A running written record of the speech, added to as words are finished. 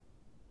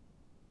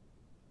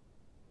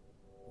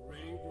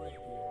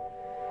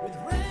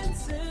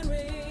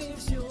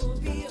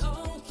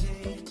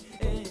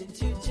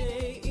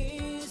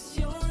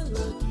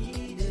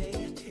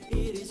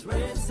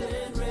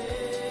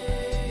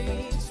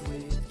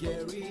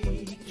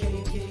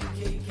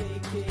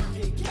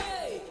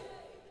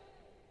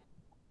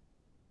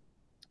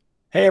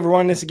Hey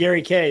everyone, this is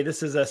Gary Kay.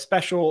 This is a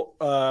special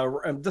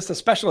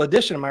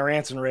edition of my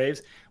Rants and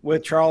rAVes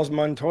with Charles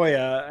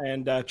Montoya,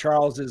 and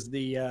Charles is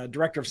the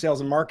director of sales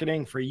and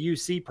marketing for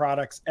UC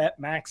products at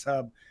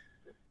MAXHUB.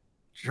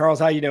 Charles,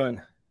 how you doing?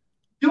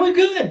 Doing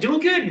good. Doing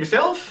good.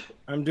 Yourself?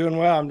 I'm doing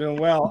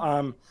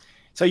well.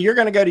 So you're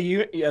going to go to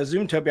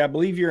Zoomtopia. I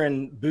believe you're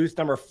in booth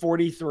number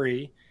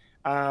 43,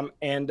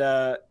 and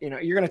you're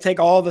going to take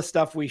all the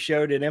stuff we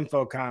showed at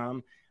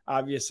InfoComm.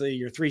 Obviously,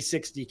 your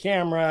 360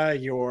 camera,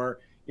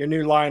 your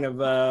new line of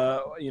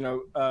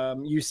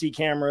UC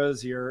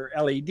cameras, your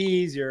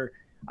LEDs, your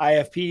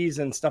IFPs,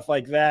 and stuff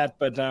like that.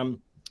 But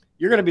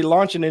you're going to be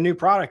launching a new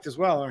product as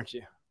well, aren't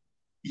you?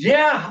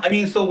 Yeah. I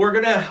mean, so we're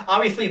gonna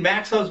obviously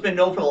MAXHUB's been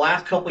known for the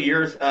last couple of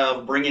years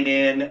of bringing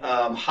in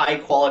high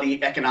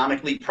quality,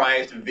 economically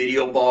priced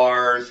video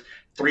bars,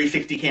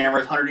 360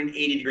 cameras,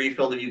 180-degree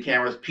field of view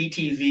cameras,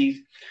 PTZs.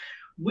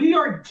 We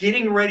are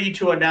getting ready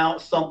to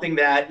announce something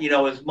that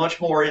is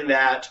much more in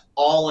that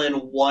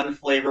all-in-one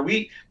flavor.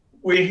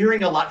 We're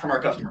hearing a lot from our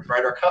customers,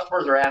 right? Our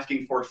customers are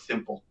asking for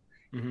simple,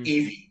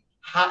 easy.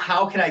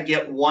 How can I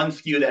get one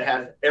SKU that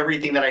has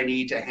everything that I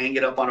need to hang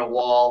it up on a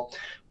wall,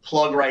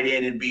 plug right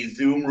in, and be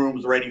Zoom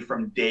rooms ready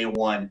from day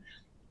one?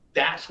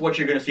 That's what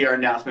you're going to see our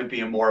announcement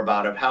being more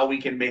about, of how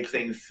we can make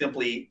things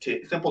simple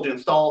to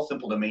install,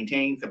 simple to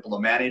maintain, simple to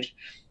manage,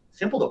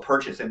 simple to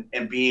purchase,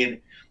 and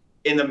being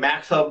in the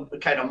MAXHUB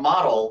kind of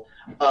model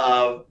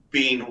of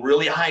being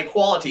really high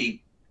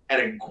quality at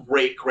a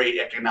great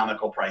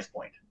economical price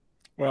point.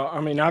 Well,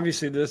 I mean,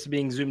 obviously, this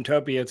being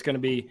Zoomtopia,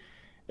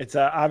 it's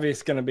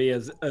obviously going to be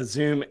a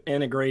Zoom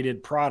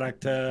integrated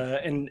product,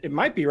 and it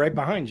might be right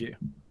behind you.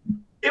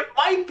 It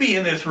might be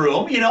in this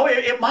room.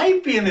 It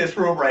might be in this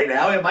room right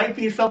now. It might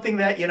be something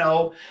that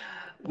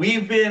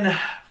we've been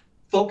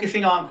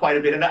focusing on quite a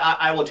bit. And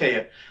I will tell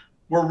you,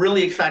 we're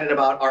really excited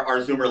about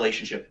our Zoom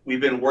relationship.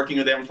 We've been working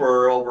with them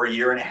for over a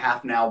year and a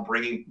half now,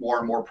 bringing more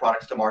and more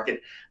products to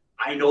market.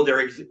 I know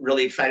they're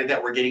really excited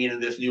that we're getting into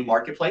this new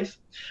marketplace.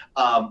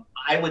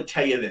 I would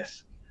tell you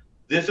this.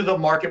 This is a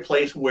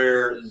marketplace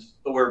where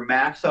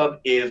MAXHUB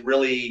is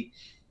really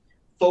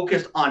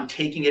focused on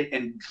taking it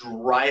and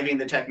driving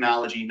the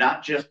technology,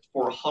 not just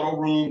for huddle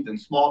rooms and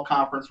small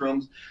conference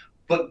rooms,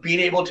 but being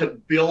able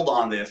to build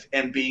on this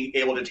and being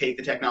able to take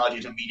the technology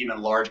to medium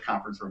and large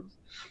conference rooms.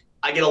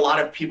 I get a lot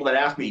of people that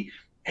ask me,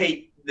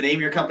 hey, the name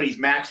of your company is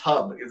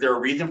MAXHUB. Is there a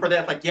reason for that?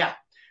 It's like, yeah.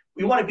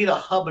 We want to be the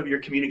hub of your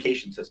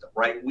communication system,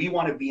 right? We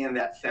want to be in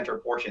that center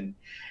portion.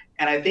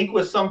 And I think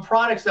with some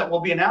products that we'll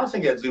be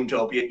announcing at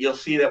Zoomtopia, you'll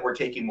see that we're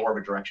taking more of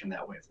a direction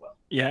that way as well.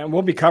 Yeah, and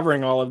we'll be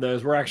covering all of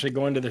those. We're actually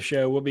going to the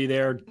show. We'll be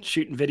there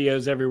shooting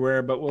videos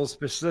everywhere, but we'll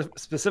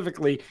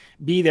specifically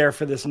be there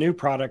for this new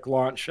product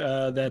launch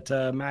that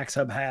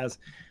MAXHUB has.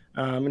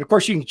 And of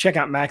course, you can check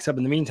out MAXHUB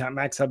in the meantime,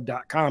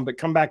 maxhub.com, but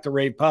come back to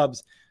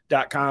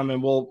ravepubs.com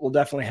and we'll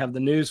definitely have the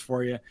news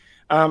for you.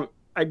 I'm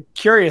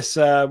curious,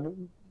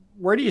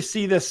 where do you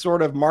see this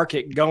sort of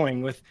market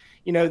going with,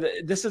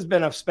 this has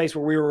been a space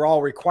where we were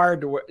all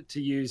required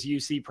to use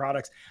UC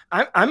products.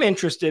 I'm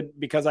interested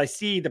because I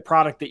see the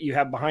product that you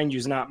have behind you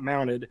is not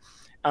mounted.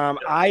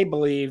 I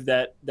believe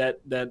that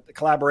the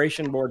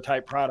collaboration board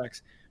type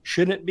products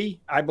shouldn't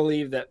be. I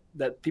believe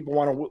that people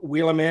want to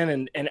wheel them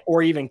in and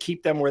or even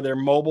keep them where they're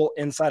mobile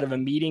inside of a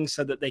meeting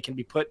so that they can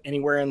be put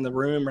anywhere in the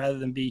room rather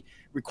than be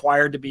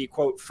required to be,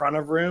 quote, front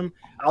of room.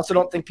 I also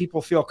don't think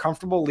people feel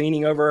comfortable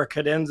leaning over a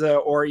cadenza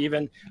or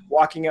even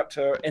walking up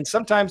to, and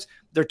sometimes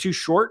they're too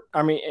short.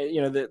 I mean,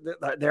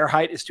 their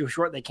height is too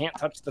short. They can't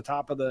touch the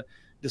top of the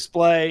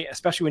display,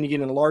 especially when you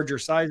get in larger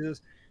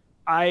sizes.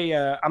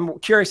 I'm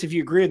curious if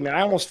you agree with me.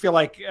 I almost feel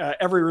like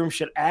every room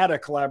should add a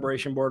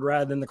collaboration board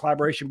rather than the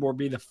collaboration board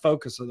be the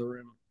focus of the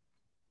room.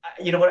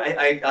 You know what?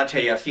 I'll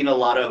tell you, I've seen a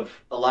lot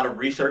of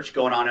research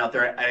going on out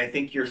there, and I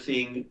think you're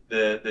seeing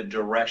the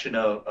direction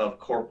of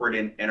corporate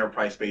and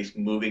enterprise space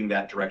moving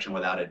that direction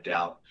without a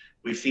doubt.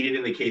 We've seen it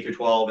in the K through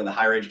 12 and the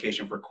higher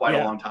education for quite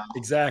a long time.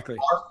 Exactly.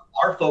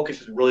 Our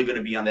focus is really going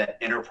to be on that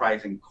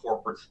enterprise and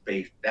corporate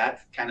space.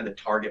 That's kind of the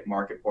target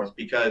market for us,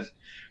 because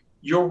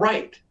you're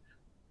right.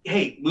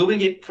 Hey,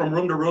 moving it from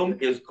room to room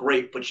is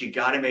great, but you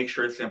got to make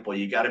sure it's simple.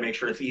 You got to make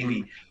sure it's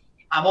easy.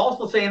 I'm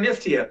also saying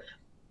this to you.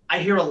 I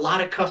hear a lot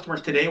of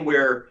customers today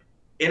where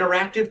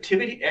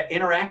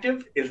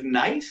interactive is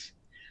nice,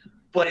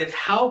 but it's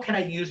how can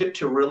I use it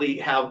to really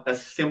have a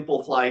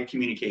simplified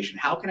communication?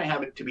 How can I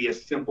have it to be a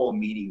simple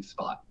meeting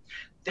spot?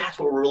 That's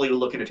what we're really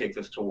looking to take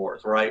this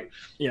towards, right?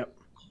 Yep.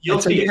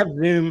 So you have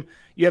Zoom,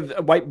 you have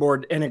a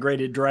whiteboard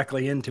integrated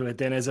directly into it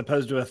then, as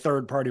opposed to a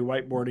third-party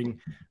whiteboarding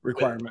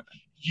requirement.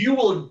 You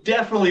will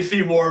definitely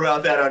see more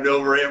about that on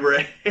Over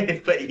Embrace,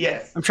 but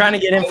yes. I'm trying to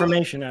get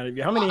information out of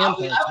you. How many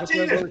implants? I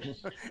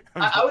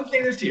would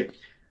say this to you.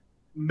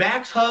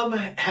 MAXHUB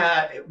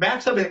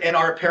and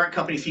our parent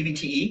company,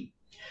 CVTE,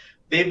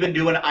 they've been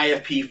doing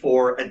IFP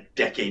for a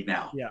decade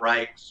now,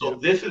 right? So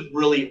this is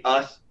really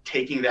us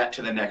taking that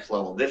to the next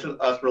level. This is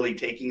us really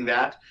taking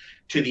that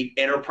to the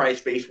enterprise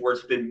space where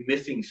it's been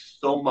missing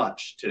so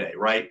much today,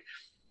 right?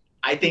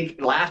 I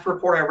think last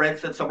report I read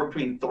said somewhere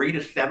between 3 to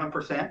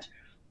 7%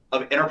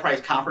 of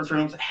enterprise conference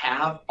rooms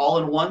have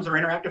all-in-ones or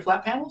interactive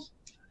flat panels,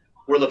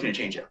 we're looking to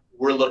change it.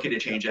 We're looking to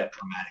change that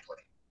dramatically.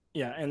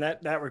 Yeah, and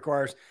that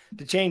requires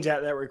to change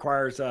that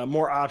requires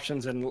more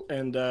options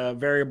and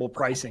variable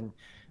pricing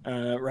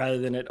rather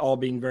than it all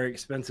being very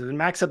expensive. And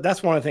MAXHUB,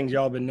 that's one of the things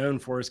y'all have been known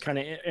for, is kind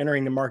of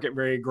entering the market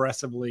very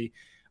aggressively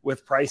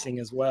with pricing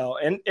as well.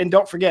 And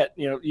don't forget,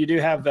 you do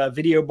have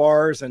video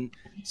bars and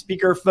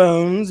speaker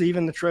phones,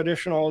 even the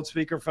traditional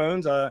speaker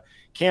phones,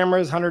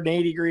 cameras,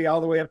 180 degree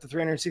all the way up to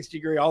 360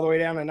 degree, all the way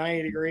down to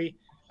 90 degree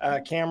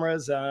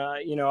cameras.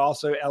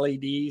 Also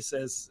LEDs,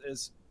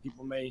 as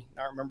people may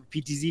not remember,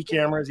 PTZ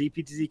cameras,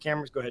 ePTZ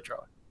cameras. Go ahead,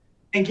 Charlie.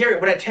 And Gary,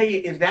 what I tell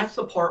you is that's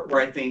the part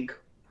where I think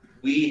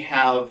we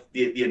have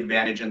the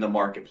advantage in the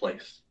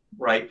marketplace,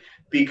 right?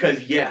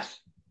 Because yes,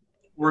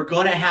 we're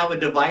going to have a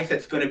device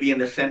that's going to be in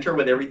the center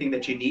with everything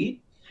that you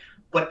need.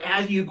 But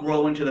as you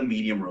grow into the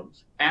medium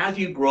rooms, as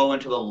you grow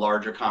into the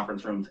larger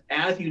conference rooms,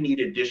 as you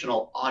need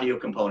additional audio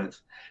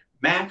components,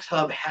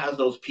 MAXHUB has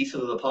those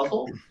pieces of the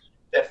puzzle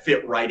that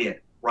fit right in,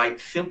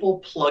 right? Simple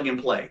plug and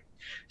play.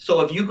 So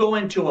if you go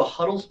into a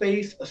huddle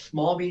space, a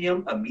small,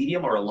 medium, a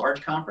medium, or a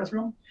large conference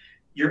room,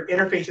 your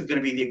interface is going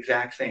to be the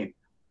exact same.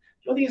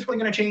 The only thing that's really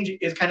going to change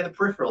is kind of the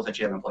peripherals that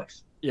you have in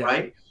place,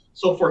 right?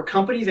 So for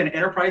companies and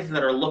enterprises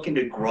that are looking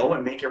to grow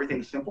and make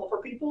everything simple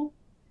for people,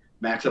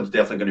 MAXHUB is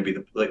definitely going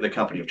to be the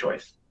company of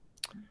choice.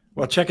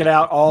 Well, check it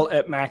out all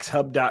at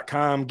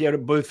maxhub.com. Go to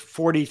booth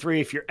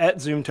 43 if you're at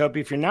Zoomtopia.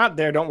 If you're not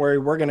there, don't worry.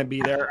 We're going to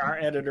be there. Our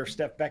editor,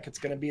 Steph Beckett's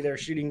going to be there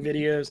shooting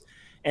videos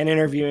and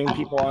interviewing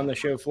people on the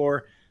show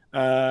floor.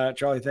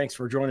 Charlie, thanks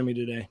for joining me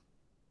today.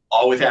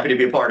 Always happy to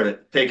be a part of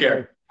it. Take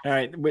care. All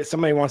right.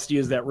 Somebody wants to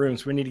use that room,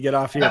 so we need to get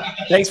off here.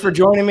 Thanks for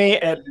joining me.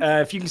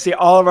 If you can see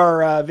all of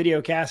our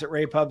video casts at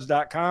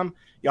rAVepubs.com,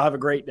 y'all have a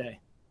great day.